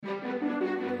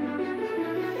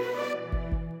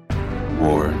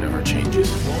War never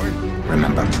changes.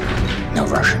 Remember, no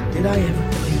Russian. Did I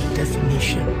ever tell you the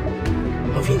definition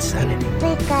of insanity?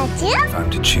 If I'm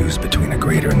to choose between a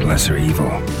greater and lesser evil,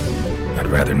 I'd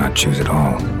rather not choose at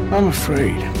all. I'm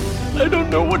afraid. I don't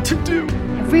know what to do.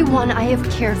 Everyone I have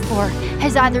cared for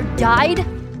has either died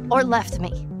or left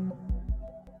me.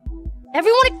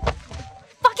 Everyone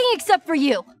fucking except for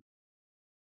you.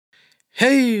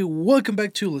 Hey, welcome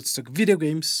back to Let's Talk Video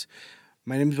Games.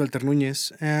 My name is Walter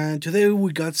Nunez, and today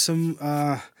we got some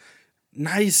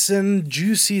nice and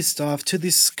juicy stuff to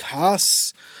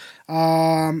discuss.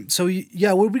 We're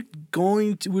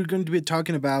going to be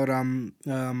talking about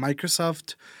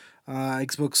Microsoft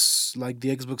Xbox, like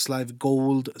the Xbox Live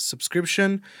Gold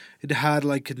subscription. It had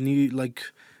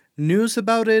news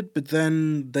about it, but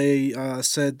then they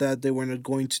said that they were not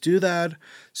going to do that,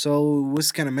 so it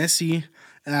was kind of messy.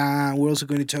 We're also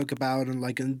going to talk about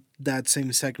in that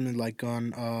same segment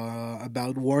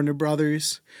about Warner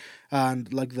Brothers and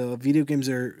the video games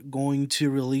they're going to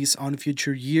release on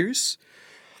future years.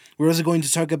 We're also going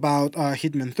to talk about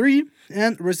Hitman 3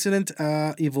 and Resident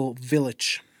Evil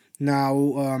Village.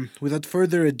 Now, without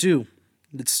further ado,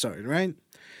 let's start, right?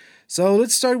 So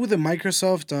let's start with the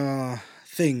Microsoft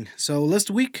thing. So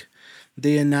last week,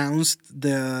 they announced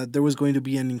that there was going to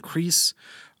be an increase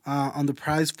on the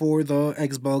price for the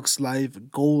Xbox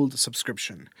Live Gold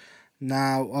subscription.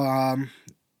 Now,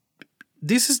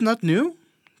 this is not new.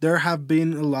 There have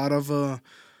been a lot of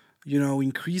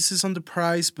increases on the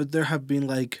price, but there have been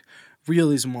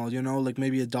really small, maybe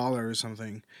 $1 or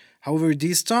something. However,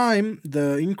 this time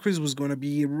the increase was going to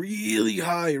be really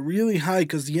high,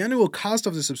 because the annual cost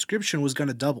of the subscription was going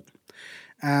to double.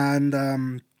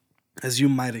 And as you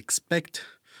might expect,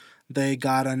 they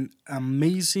got an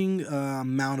amazing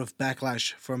amount of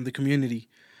backlash from the community.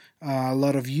 A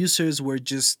lot of users were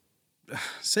just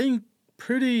saying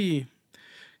pretty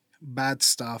bad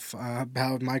stuff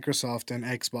about Microsoft and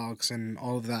Xbox and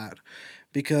all of that.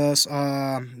 Because,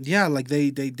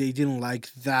 they didn't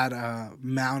like that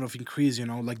amount of increase,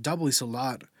 double is a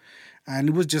lot. And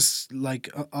it was just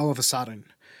all of a sudden.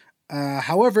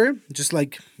 However, just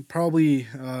probably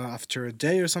after a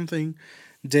day or something,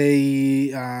 they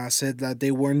said that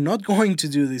they were not going to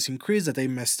do this increase, that they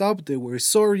messed up, they were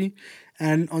sorry.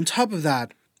 And on top of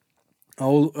that,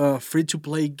 all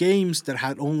free-to-play games that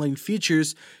had online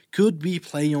features could be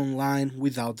played online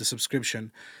without the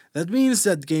subscription. That means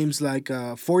that games like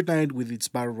Fortnite with its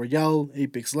Battle Royale,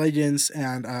 Apex Legends,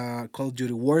 and Call of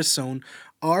Duty Warzone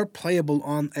are playable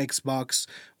on Xbox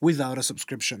without a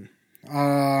subscription.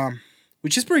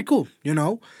 Which is pretty cool,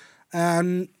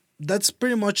 And that's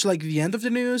pretty much the end of the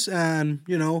news, and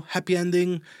happy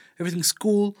ending, everything's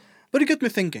cool. But it got me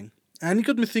thinking,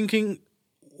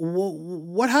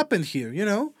 what happened here,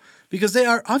 because they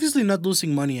are obviously not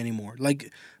losing money anymore.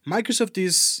 Microsoft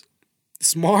is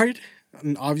smart,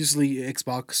 and obviously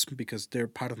Xbox, because they're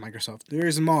part of Microsoft,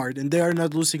 they're smart and they are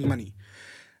not losing money.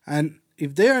 And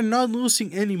if they are not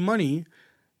losing any money,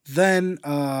 then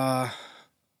and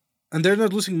they're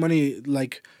not losing money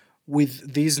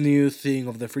with this new thing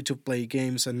of the free-to-play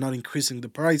games and not increasing the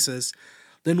prices,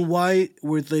 then why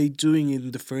were they doing it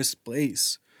in the first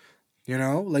place?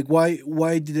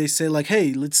 Why did they say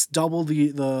hey, let's double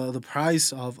the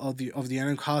price of the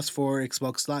annual cost for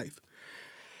Xbox Live?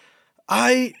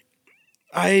 I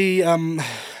am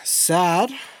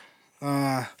sad,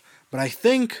 but I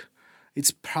think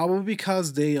it's probably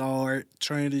because they are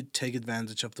trying to take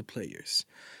advantage of the players,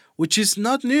 which is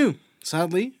not new.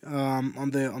 Sadly, on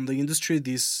the industry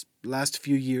these last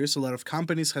few years, a lot of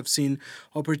companies have seen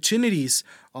opportunities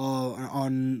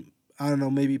on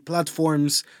maybe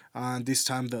platforms, this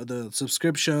time the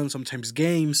subscription, sometimes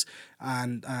games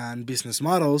and business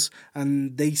models,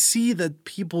 and they see that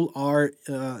people are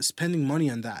spending money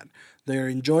on that. They're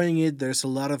enjoying it. There's a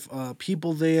lot of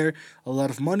people there, a lot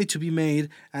of money to be made,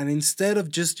 and instead of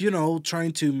just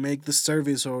trying to make the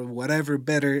service or whatever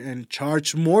better and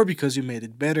charge more because you made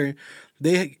it better,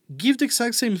 they give the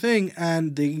exact same thing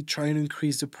and they try to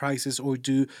increase the prices or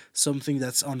do something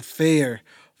that's unfair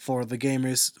for the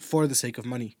gamers for the sake of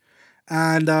money.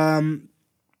 And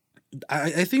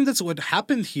I think that's what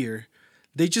happened here.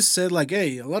 They just said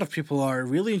hey, a lot of people are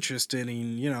really interested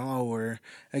in our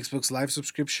Xbox Live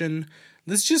subscription.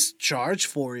 Let's just charge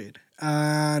for it.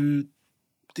 And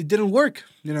it didn't work.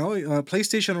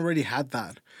 PlayStation already had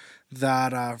that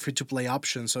free-to-play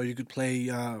option, so you could play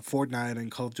Fortnite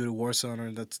and Call of Duty Warzone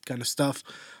and that kind of stuff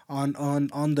on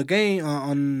the game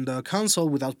on the console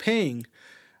without paying.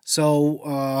 So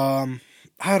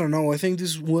I don't know. I think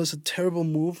this was a terrible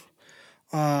move.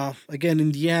 Again,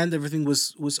 in the end, everything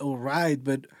was all right,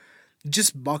 but it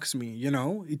just bugs me.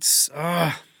 It's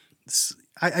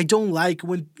I don't like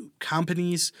when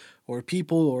companies or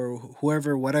people or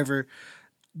whoever, whatever,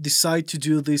 decide to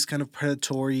do these kind of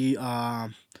predatory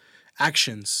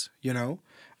actions.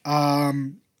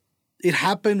 Um, it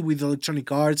happened with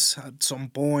Electronic Arts at some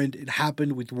point. It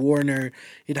happened with Warner.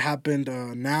 It happened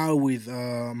now with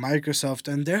Microsoft,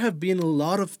 and there have been a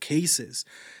lot of cases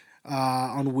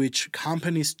on which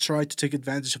companies try to take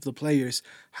advantage of the players.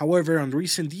 However, in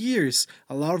recent years,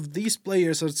 a lot of these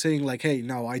players are saying like, "Hey,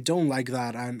 no, I don't like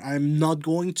that, and I'm not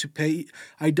going to pay.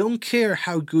 I don't care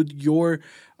how good your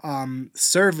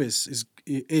service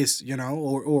is,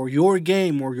 or your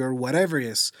game or your whatever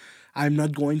is. I'm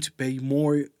not going to pay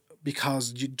more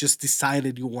because you just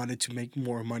decided you wanted to make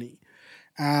more money."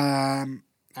 And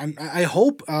I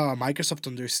hope Microsoft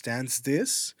understands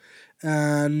this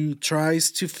and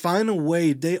tries to find a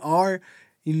way. They are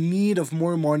in need of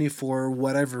more money for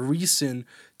whatever reason,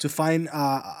 to find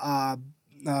a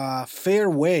fair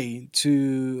way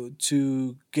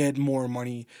to get more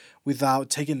money without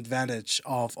taking advantage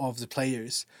of the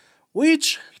players,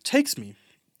 which takes me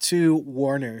to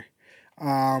Warner.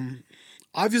 Um,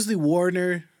 Obviously,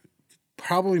 Warner,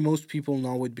 probably most people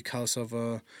know it because of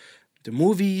the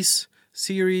movies,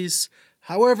 series.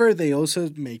 However, they also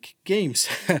make games.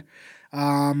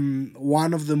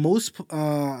 One of the most,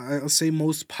 I'll say,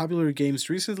 most popular games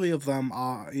recently of them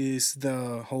is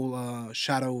the whole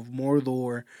Shadow of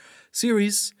Mordor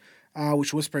series,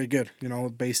 which was pretty good,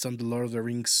 based on the Lord of the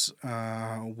Rings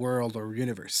world or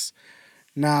universe.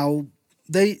 Now,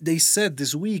 they said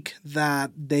this week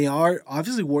that they are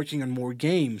obviously working on more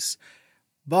games,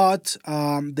 but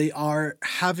they are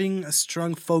having a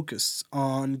strong focus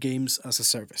on games as a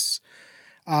service.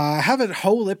 I have a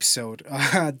whole episode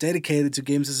dedicated to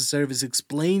games as a service,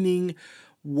 explaining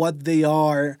what they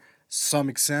are, some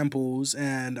examples,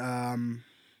 and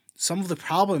some of the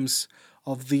problems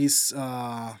of this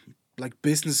like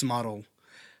business model.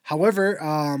 However,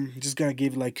 I'm just gonna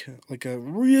give like a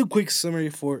real quick summary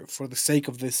for the sake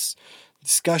of this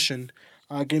discussion.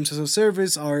 Games as a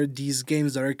service are these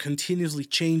games that are continuously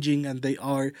changing, and they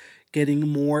are getting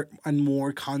more and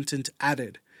more content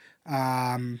added.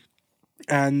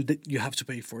 And you have to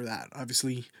pay for that,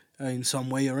 obviously, in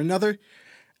some way or another.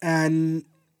 And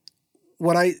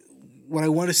what I what I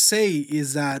want to say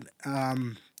is that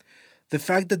the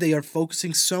fact that they are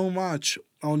focusing so much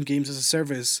on games as a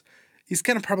service is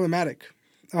kind of problematic.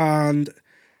 And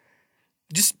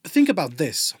just think about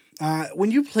this.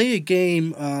 When you play a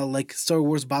game like Star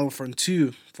Wars Battlefront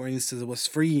 2, for instance, it was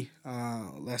free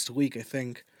last week, I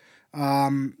think.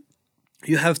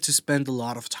 You have to spend a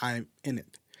lot of time in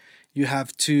it. You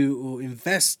have to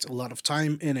invest a lot of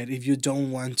time in it if you don't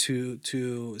want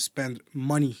to spend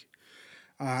money.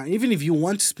 Even if you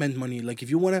want to spend money, like if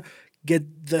you want to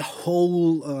get the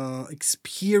whole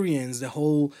experience, the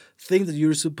whole thing that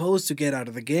you're supposed to get out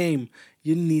of the game,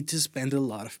 you need to spend a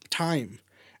lot of time.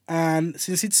 And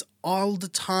since it's all the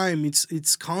time,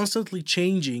 it's constantly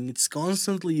changing, it's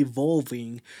constantly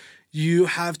evolving, you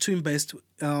have to invest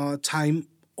time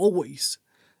always.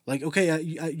 Like, okay,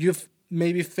 you've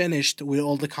maybe finished with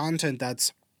all the content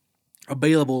that's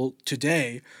available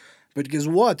today, but guess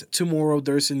what? Tomorrow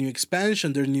there's a new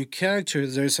expansion. There are new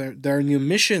characters. There are new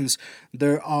missions.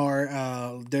 There's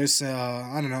I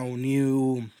don't know,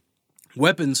 new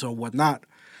weapons or whatnot,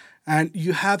 and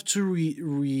you have to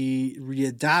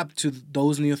readapt to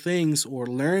those new things or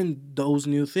learn those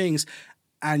new things,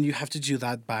 and you have to do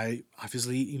that by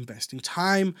obviously investing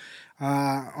time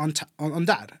on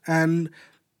that. And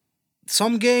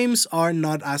some games are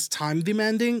not as time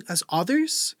demanding as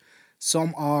others.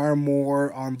 Some are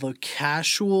more on the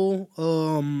casual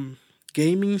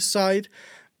gaming side,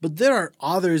 but there are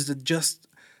others that just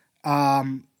are,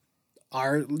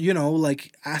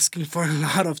 like asking for a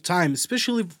lot of time,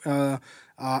 especially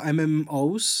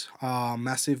MMOs,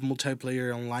 massive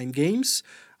multiplayer online games.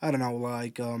 I don't know,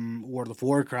 like World of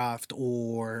Warcraft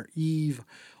or Eve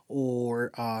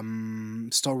or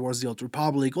Star Wars The Old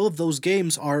Republic. All of those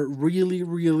games are really,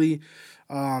 really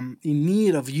in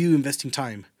need of you investing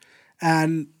time.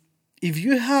 And if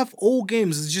you have all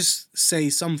games, just say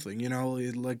something,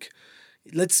 like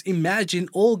let's imagine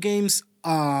all games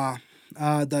that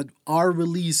are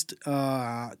released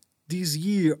this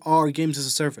year are games as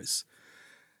a service.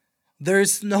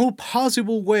 There's no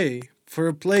possible way for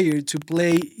a player to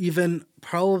play even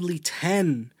probably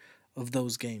 10 of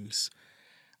those games.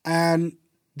 And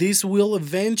this will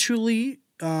eventually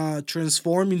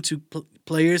transform into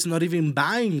players not even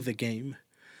buying the game.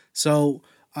 So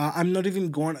I'm not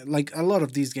even going, like, a lot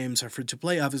of these games are free to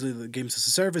play, obviously the games as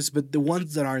a service, but the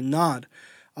ones that are not,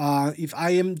 If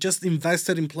I am just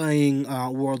invested in playing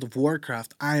World of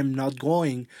Warcraft, I am not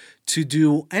going to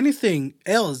do anything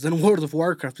else than World of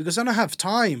Warcraft because I don't have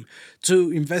time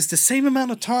to invest the same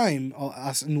amount of time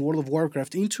as in World of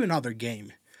Warcraft into another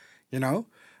game, you know?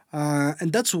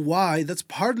 And that's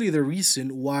partly the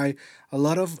reason why a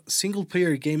lot of single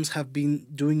player games have been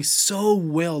doing so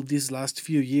well these last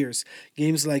few years.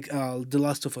 Games like The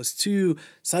Last of Us 2,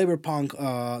 Cyberpunk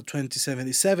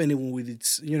 2077, even with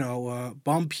its,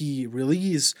 bumpy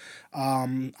release,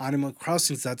 Animal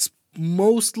Crossing, that's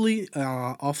mostly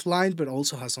offline but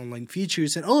also has online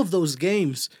features, and all of those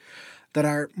games that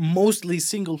are mostly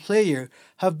single player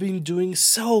have been doing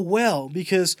so well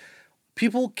because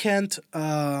people can't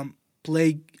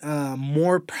play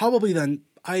more probably than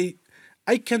I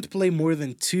can't play more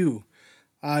than two.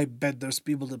 I bet there's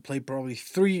people that play probably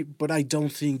three, but I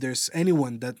don't think there's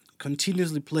anyone that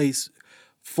continuously plays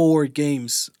four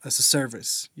games as a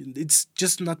service. It's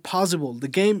just not possible.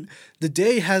 The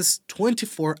day has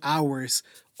 24 hours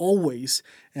always,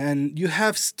 and you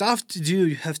have stuff to do.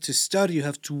 You have to study, you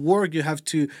have to work, you have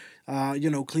to,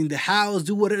 clean the house,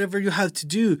 do whatever you have to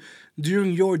do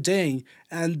during your day,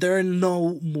 and there are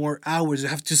no more hours. You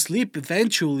have to sleep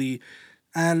eventually,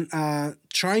 and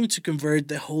trying to convert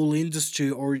the whole industry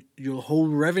or your whole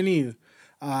revenue,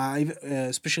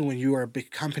 especially when you are a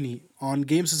big company, on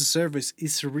games as a service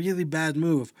is a really bad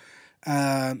move.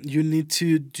 You need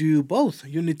to do both.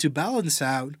 You need to balance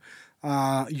out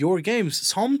your games.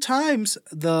 Sometimes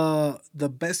the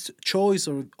best choice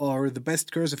or the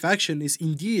best course of action is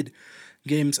indeed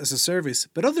games as a service,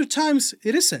 but other times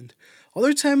it isn't.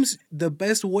 Other times the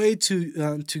best way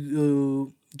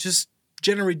to just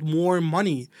generate more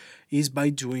money is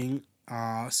by doing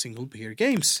single player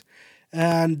games,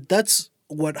 and that's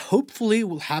what hopefully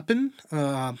will happen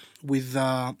with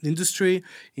the industry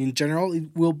in general.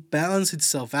 It will balance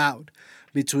itself out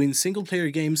between single player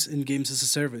games and games as a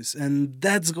service, and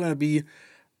that's going to be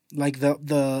like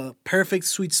the perfect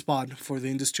sweet spot for the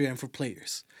industry and for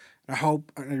players. I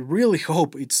really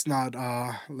hope it's not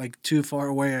like too far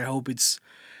away. I hope it's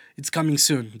coming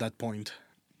soon, that point.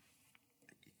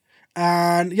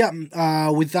 And yeah,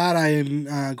 with that,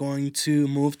 I'm going to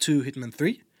move to Hitman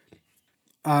 3.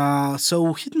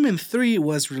 So Hitman 3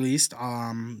 was released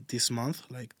this month,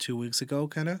 like 2 weeks ago,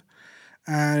 kind of.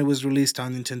 And it was released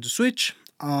on Nintendo Switch,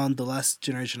 on the last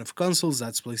generation of consoles,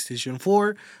 that's PlayStation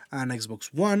 4 and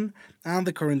Xbox One, and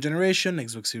the current generation,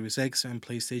 Xbox Series X and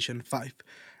PlayStation 5.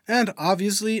 And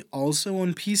obviously also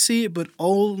on PC, but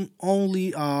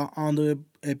only on the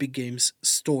Epic Games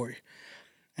Store.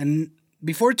 And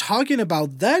before talking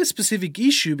about that specific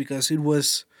issue, because it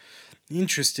was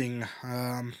interesting,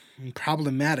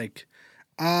 problematic,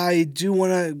 I do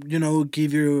want to,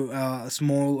 give you a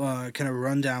small kind of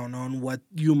rundown on what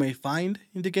you may find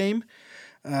in the game.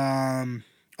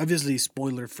 Obviously,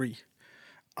 spoiler free.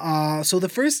 So the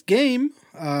first game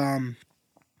of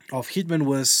Hitman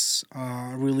was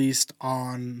released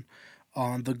on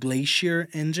the Glacier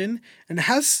engine, and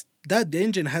that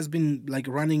engine has been like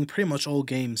running pretty much all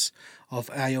games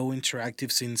of IO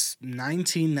Interactive since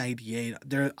 1998.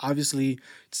 They're obviously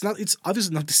it's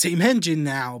obviously not the same engine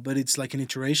now, but it's like an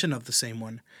iteration of the same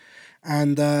one.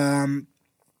 And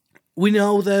we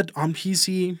know that on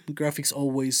PC graphics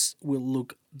always will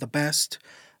look the best,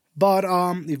 but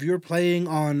if you're playing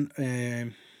on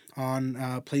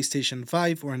PlayStation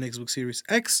 5 or an Xbox Series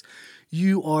X,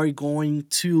 you are going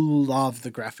to love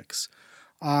the graphics.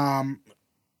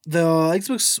 The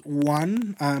Xbox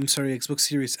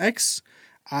Series X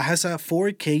has a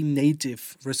 4K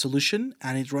native resolution,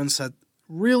 and it runs at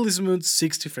really smooth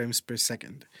 60 frames per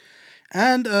second.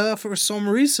 And for some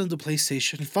reason, the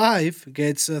PlayStation 5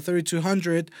 gets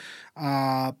 3200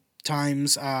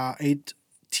 times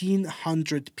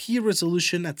 1800p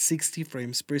resolution at 60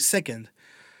 frames per second.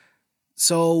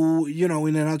 So, in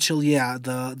a nutshell, yeah,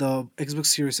 the Xbox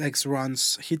Series X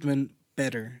runs Hitman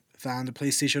better than the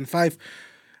PlayStation 5.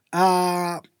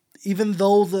 Even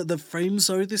though the frames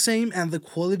are the same and the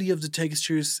quality of the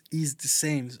textures is the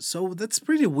same. So that's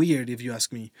pretty weird if you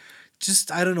ask me. Just,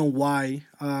 I don't know why.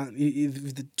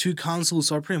 If the two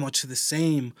consoles are pretty much the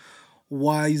same,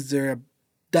 why is there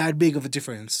that big of a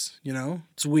difference?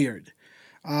 It's weird.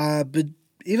 But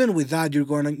even with that, you're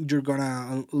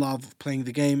gonna love playing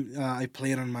the game. I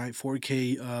play it on my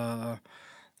 4K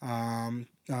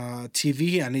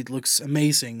TV, and it looks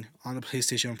amazing on the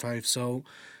PlayStation 5. So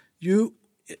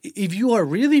if you are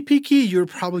really picky, you're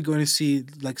probably going to see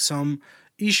like some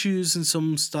issues and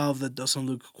some stuff that doesn't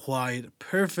look quite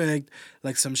perfect.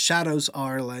 Like some shadows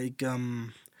are like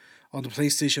on the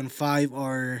PlayStation 5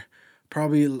 are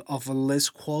probably of a less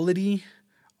quality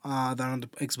than on the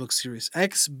Xbox Series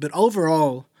X. But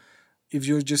overall, if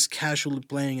you're just casually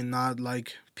playing and not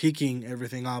like picking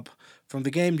everything up from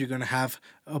the game, you're gonna have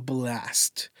a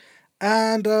blast.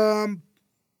 And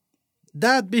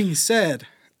that being said,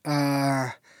 uh,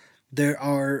 there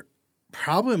are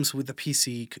problems with the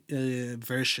PC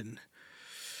version.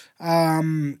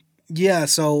 Yeah,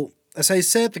 so as I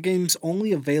said, the game's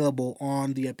only available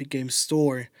on the Epic Games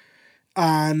Store,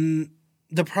 and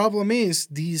the problem is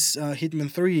these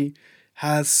Hitman 3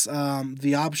 has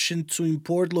the option to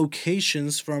import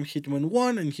locations from Hitman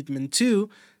 1 and Hitman 2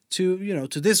 to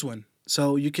to this one.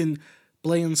 So you can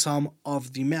play on some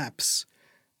of the maps.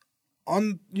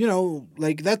 On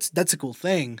like that's a cool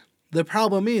thing. The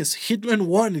problem is Hitman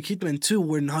 1 and Hitman 2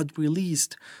 were not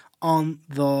released on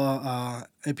the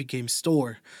Epic Games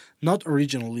Store, not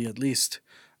originally at least.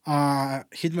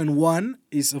 Hitman 1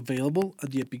 is available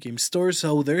at the Epic Games Store,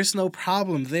 so there's no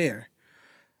problem there.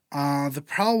 The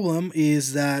problem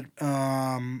is that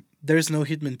there's no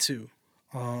Hitman 2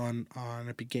 on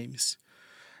Epic Games.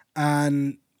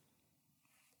 And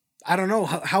I don't know,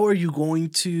 how are you going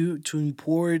to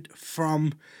import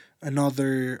from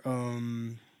another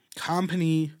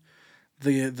company?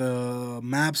 The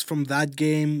maps from that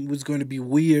game was going to be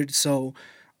weird, so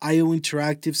IO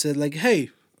Interactive said like, hey,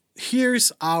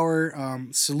 here's our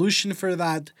solution for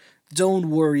that. Don't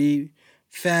worry,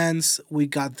 fans, we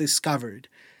got this covered.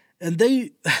 And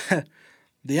they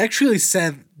they actually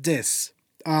said this.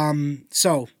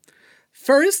 So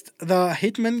first, the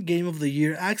Hitman Game of the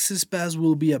Year Access Pass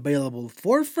will be available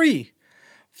for free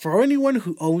for anyone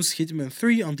who owns Hitman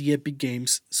 3 on the Epic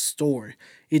Games Store.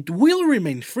 It will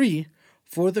remain free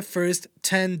for the first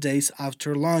 10 days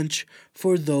after launch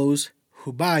for those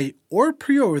who buy or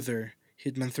pre-order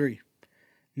Hitman 3.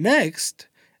 Next,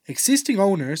 existing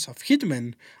owners of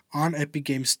Hitman on Epic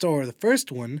Games Store, the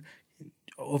first one,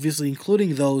 obviously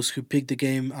including those who picked the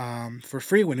game for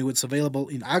free when it was available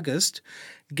in August,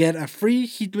 get a free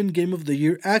Hitman Game of the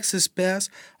Year Access Pass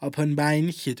upon buying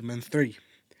Hitman 3.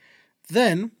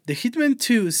 Then, the Hitman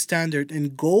 2 Standard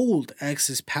and Gold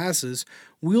Access Passes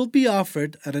will be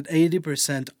offered at an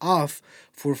 80% off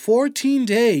for 14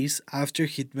 days after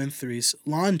Hitman 3's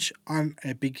launch on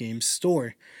Epic Games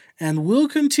Store, and will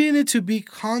continue to be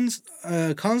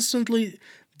constantly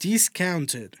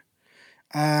discounted.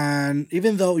 And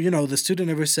even though, the student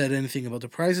never said anything about the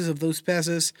prices of those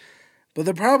passes, but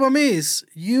the problem is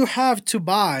you have to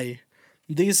buy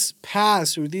this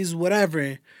pass or this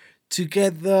whatever to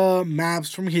get the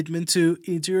maps from Hitman 2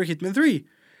 into your Hitman 3,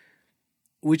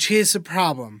 which is a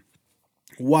problem.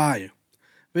 Why?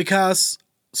 Because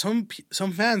some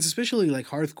fans, especially like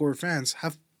hardcore fans,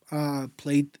 have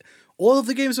played all of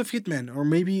the games of Hitman, or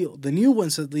maybe the new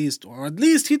ones at least, or at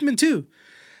least Hitman 2,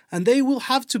 and they will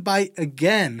have to buy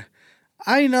again.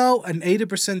 I know, an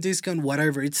 80% discount,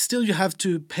 whatever, it's still you have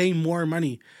to pay more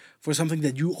money for something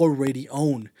that you already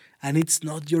own, and it's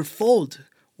not your fault.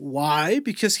 Why?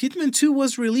 Because Hitman 2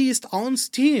 was released on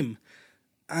Steam.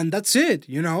 And that's it,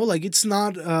 like it's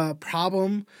not a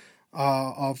problem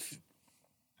of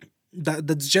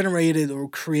that's generated or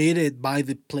created by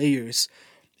the players.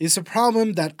 It's a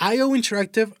problem that IO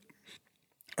Interactive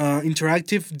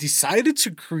decided to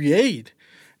create,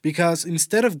 because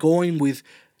instead of going with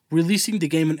releasing the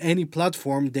game on any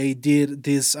platform, they did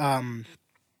this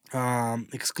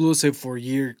exclusive for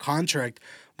year contract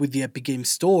with the Epic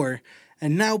Games Store.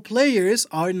 And now players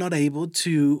are not able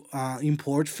to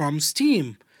import from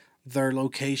Steam their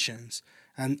locations.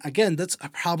 And again, that's a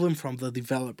problem from the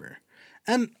developer.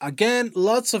 And again,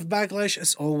 lots of backlash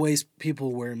as always.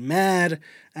 People were mad,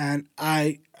 and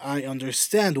I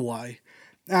understand why.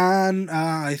 And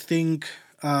I think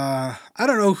I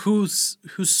don't know who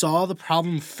saw the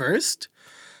problem first,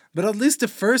 but at least the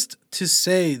first to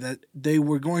say that they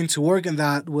were going to work on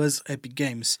that was Epic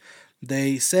Games.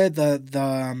 They said that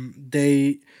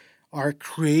they are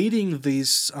creating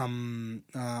this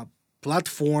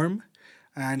platform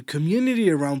and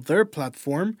community around their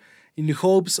platform in the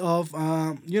hopes of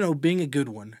being a good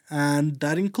one, and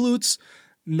that includes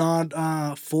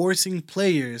not forcing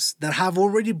players that have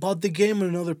already bought the game on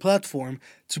another platform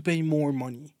to pay more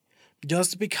money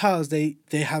just because they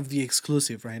have the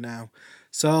exclusive right now.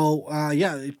 So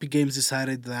Epic Games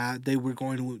decided that they were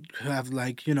going to have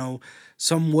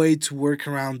some way to work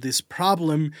around this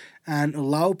problem and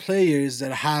allow players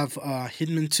that have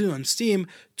Hitman 2 on Steam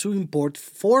to import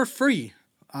for free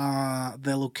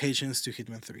the locations to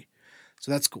Hitman 3.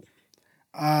 So that's cool.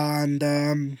 And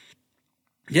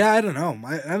I don't know.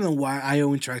 I don't know why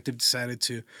IO Interactive decided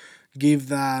to give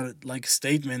that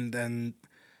statement, and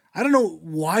I don't know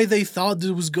why they thought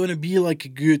it was going to be a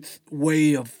good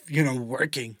way of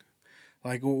working.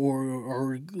 like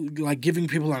or like giving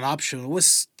people an option. It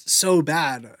was so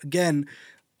bad. Again,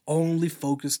 only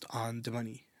focused on the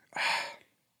money.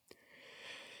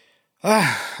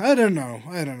 I don't know.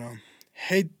 I don't know.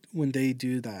 Hate when they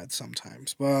do that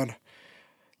sometimes. But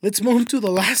let's move to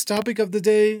the last topic of the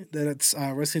day. That it's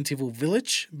Resident Evil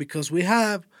Village, because we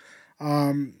have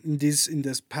in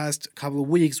this past couple of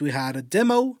weeks we had a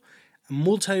demo, a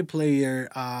multiplayer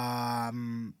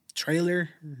trailer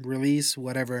release,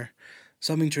 whatever.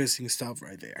 Some interesting stuff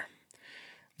right there.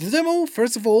 The demo,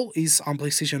 first of all, is on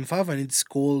PlayStation 5 and it's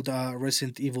called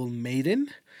Resident Evil Maiden.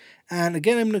 And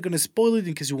again, I'm not going to spoil it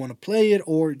in case you want to play it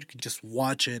or you can just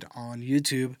watch it on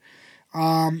YouTube.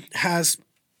 Has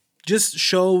just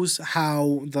shows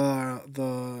how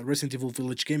the Resident Evil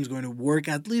Village game is going to work,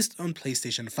 at least on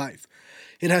PlayStation 5.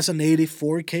 It has an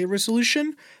 84K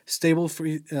resolution, stable for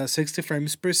 60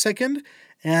 frames per second,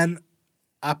 and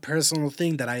a personal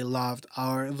thing that I loved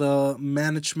are the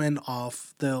management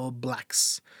of the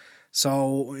blacks.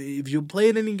 So if you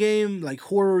played any game, like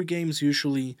horror games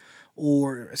usually,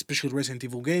 or especially Resident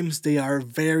Evil games, they are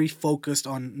very focused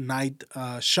on night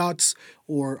shots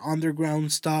or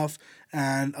underground stuff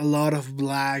and a lot of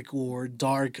black or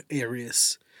dark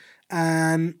areas.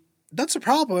 And that's a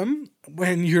problem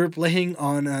when you're playing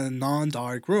on a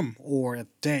non-dark room or at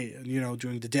day,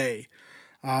 during the day,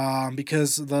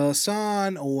 because the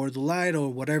sun or the light or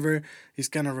whatever is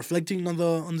kind of reflecting on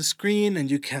the screen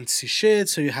and you can't see shit,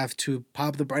 so you have to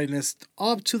pop the brightness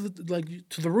up to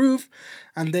the roof,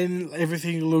 and then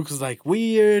everything looks like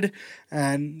weird,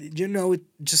 and it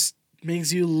just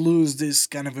makes you lose this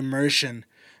kind of immersion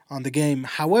on the game.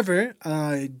 However,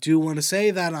 I do want to say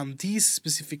that on this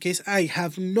specific case, I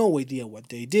have no idea what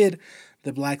they did.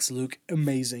 The blacks look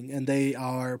amazing and they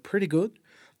are pretty good.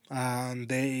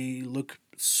 They look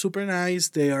super nice.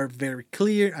 They are very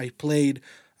clear. I played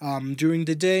during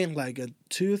the day, like at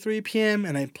 2-3 p.m.,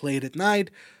 and I played at night.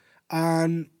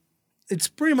 And it's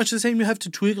pretty much the same. You have to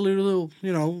tweak a little,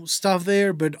 stuff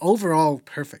there, but overall,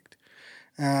 perfect.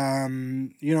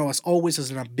 As always,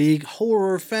 as a big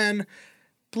horror fan,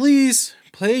 please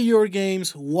play your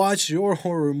games, watch your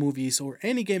horror movies, or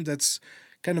any game that's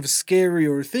kind of scary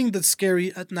or thing that's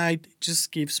scary at night. It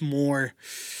just gives more.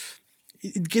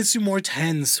 It gets you more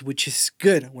tense, which is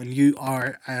good when you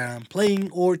are playing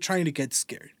or trying to get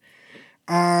scared.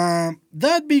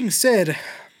 That being said,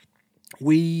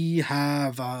 we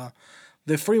have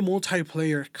the free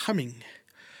multiplayer coming.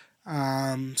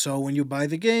 So when you buy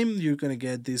the game, you're gonna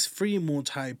get this free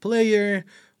multiplayer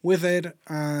with it.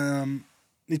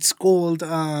 It's called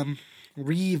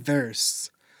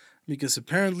Reverse, because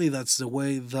apparently that's the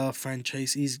way the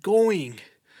franchise is going.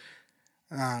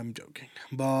 I'm joking,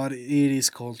 but it is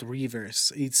called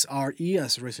Reverse. It's RE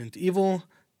as Resident Evil,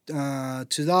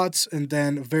 two dots, and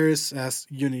then verse as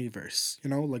universe.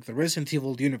 Like the Resident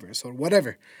Evil universe or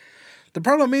whatever. The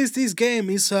problem is this game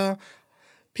is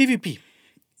PvP.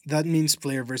 That means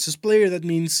player versus player. That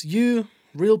means you,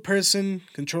 real person,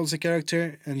 controls a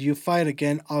character, and you fight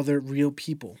against other real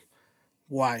people.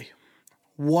 Why?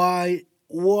 Why?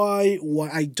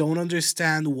 I don't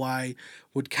understand why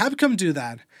would Capcom do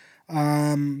that.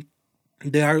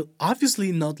 They are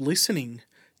obviously not listening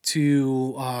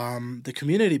to the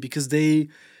community, because they've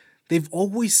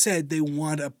always said they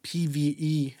want a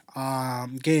PvE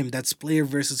game that's player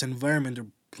versus environment or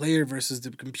player versus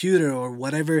the computer or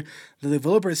whatever the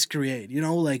developers create.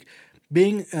 Like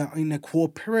being in a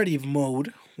cooperative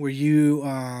mode where you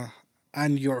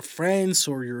and your friends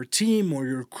or your team or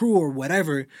your crew or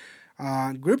whatever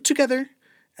group together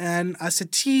and as a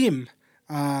team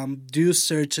do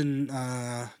certain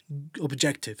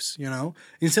objectives,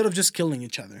 instead of just killing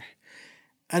each other.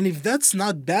 And if that's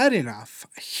not bad enough,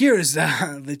 here's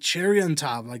the cherry on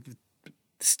top, like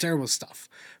this terrible stuff.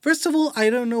 First of all, I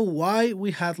don't know why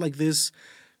we had like this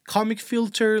comic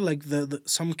filter, like the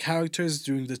some characters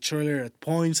during the trailer at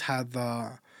points had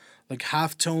like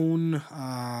half-tone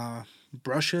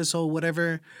brushes or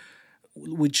whatever,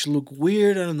 which look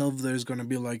weird. I don't know if there's gonna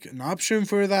be like an option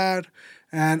for that.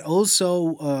 And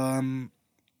also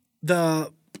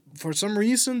for some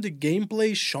reason the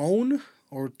gameplay shown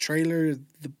or trailer,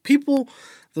 the people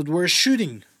that were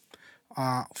shooting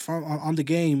on the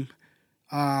game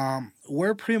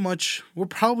were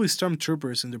probably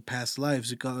stormtroopers in their past lives,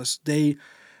 because they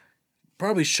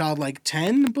probably shot like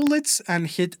 10 bullets and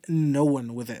hit no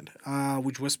one with it,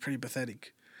 which was pretty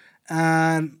pathetic.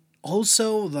 And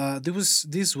also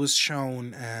this was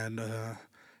shown and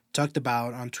talked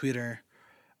about on Twitter.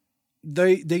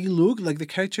 They look like the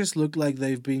characters look like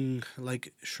they've been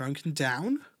like shrunken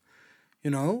down,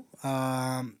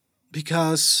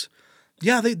 because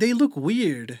they look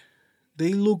weird.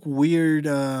 they look weird,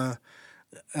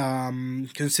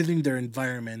 considering their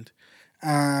environment,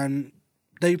 and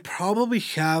they probably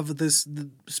have this.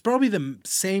 It's probably the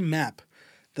same map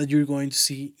that you're going to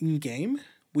see in game,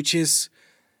 which is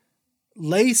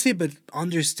lazy but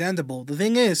understandable. The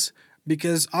thing is,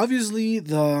 because obviously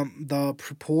the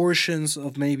proportions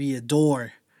of maybe a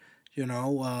door,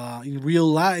 in real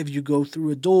life you go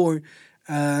through a door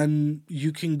and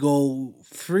you can go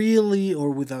freely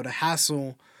or without a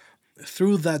hassle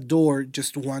through that door,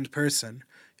 just one person.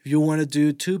 If you want to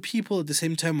do two people at the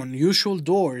same time on usual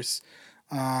doors,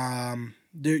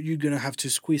 there you're gonna have to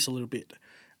squeeze a little bit,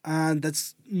 and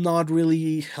that's not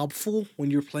really helpful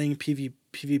when you're playing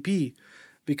PvP,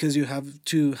 because you have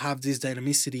to have this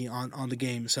dynamicity on the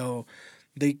game. So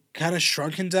they kind of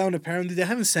shrunken down. Apparently, they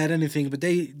haven't said anything, but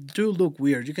they do look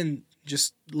weird. You can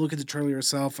just look at the trailer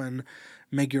yourself and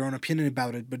make your own opinion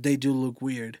about it, but they do look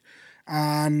weird.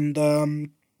 And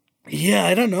yeah,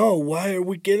 I don't know. Why are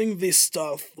we getting this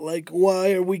stuff? Like,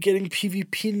 why are we getting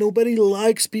PvP? Nobody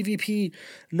likes PvP.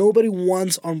 Nobody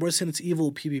wants on Resident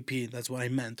Evil PvP. That's what I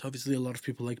meant. Obviously, a lot of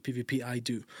people like PvP. I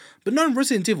do. But not in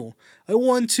Resident Evil. I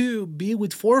want to be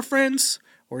with 4 friends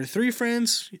or 3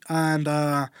 friends and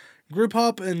group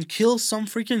up and kill some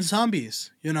freaking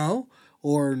zombies,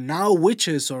 Or now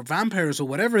witches or vampires or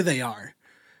whatever they are.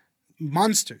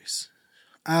 Monsters.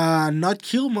 Not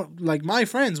kill like my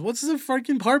friends. What's the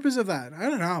freaking purpose of that? I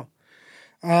don't know.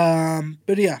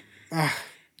 But yeah,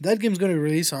 that game's gonna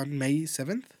release on May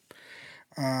 7th.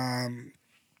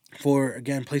 For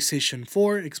again PlayStation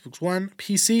 4, Xbox One,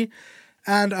 PC,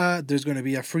 and there's gonna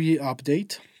be a free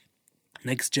update,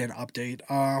 next gen update,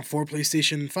 for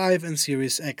PlayStation 5 and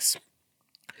Series X.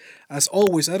 As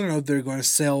always, I don't know if they're gonna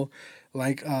sell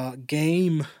like a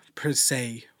game per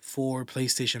se for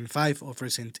PlayStation 5 of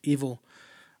Resident Evil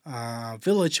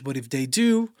Village, but if they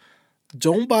do,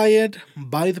 don't buy it.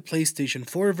 Buy the PlayStation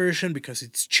 4 version because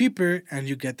it's cheaper and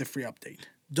you get the free update.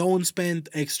 Don't spend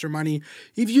extra money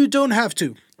if you don't have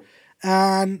to.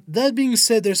 And that being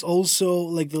said, there's also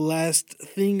like the last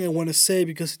thing I want to say,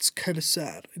 because it's kind of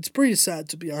sad. It's pretty sad,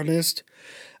 to be honest.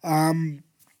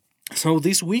 So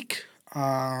this week,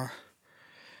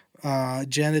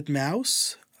 Janet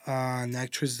Mouse, an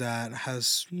actress that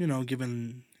has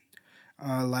given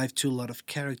live to a lot of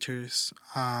characters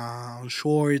on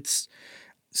shorts,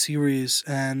 series,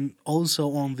 and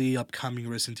also on the upcoming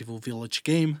Resident Evil Village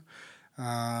game,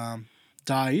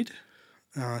 died,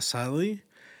 sadly.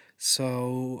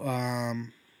 So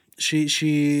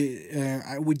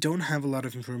we don't have a lot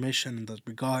of information in that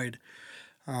regard,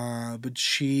 but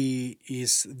she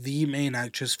is the main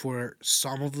actress for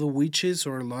some of the witches,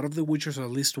 or a lot of the witches, or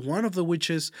at least one of the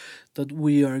witches that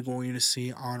we are going to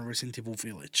see on Resident Evil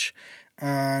Village.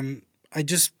 And I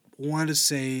just want to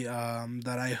say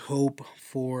that I hope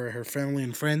for her family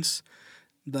and friends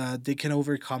that they can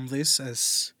overcome this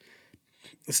as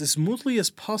smoothly as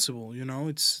possible.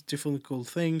 It's a difficult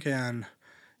thing, and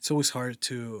it's always hard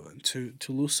to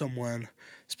lose someone,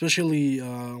 especially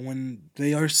when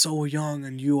they are so young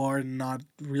and you are not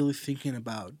really thinking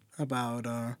about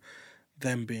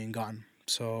them being gone.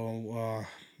 So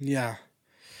yeah,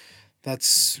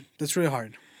 that's really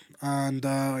hard. And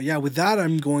yeah, with that,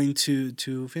 I'm going to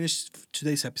finish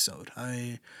today's episode.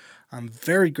 I'm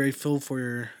very grateful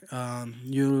for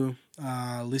you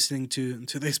listening to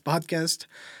this podcast.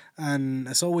 And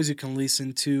as always, you can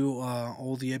listen to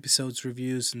all the episodes,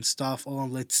 reviews, and stuff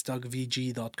on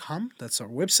letstalkvg.com. That's our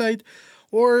website.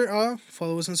 Or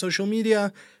follow us on social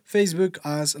media. Facebook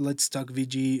as Let's Talk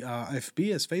VG,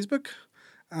 FB as Facebook.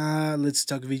 Let's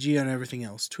Talk VG and everything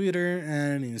else. Twitter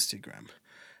and Instagram.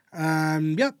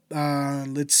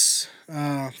 Let's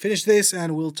finish this,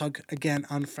 and we'll talk again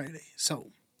on Friday.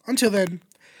 So until then,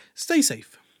 stay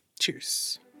safe.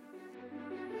 Cheers.